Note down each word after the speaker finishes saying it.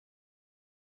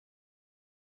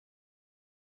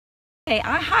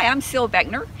Hi, I'm Syl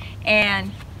Beckner,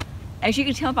 and as you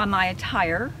can tell by my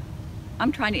attire,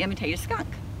 I'm trying to imitate a skunk.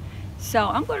 So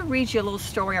I'm going to read you a little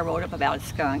story I wrote up about a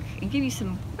skunk and give you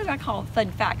some, what I call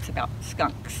fun facts about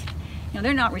skunks. You know,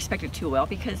 they're not respected too well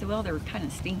because, well, they're kind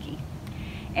of stinky.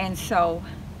 And so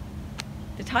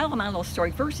the title of my little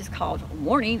story first is called,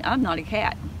 Warning, I'm Not a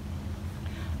Cat.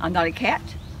 I'm not a cat.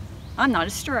 I'm not a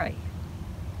stray.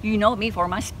 You know me for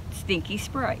my stinky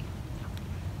spray.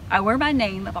 I wear my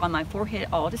name up on my forehead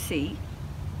all to see.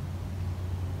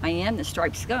 I am the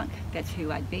striped skunk, that's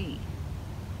who I'd be.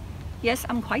 Yes,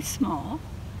 I'm quite small,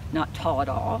 not tall at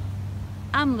all.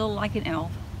 I'm a little like an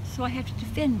elf, so I have to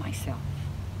defend myself.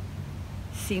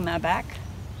 See my back?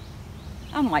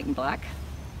 I'm white and black.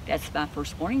 That's my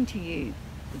first warning to you.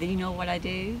 But then you know what I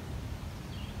do?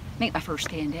 Make my fur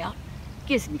stand out,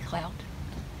 gives me clout,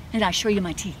 and I show you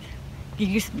my teeth, give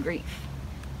you some grief.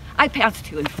 I pounce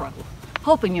to and fro,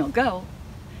 hoping you'll go,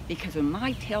 because when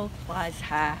my tail flies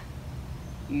high,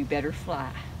 you better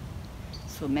fly.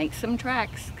 So make some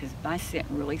tracks, because my scent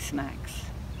really smacks.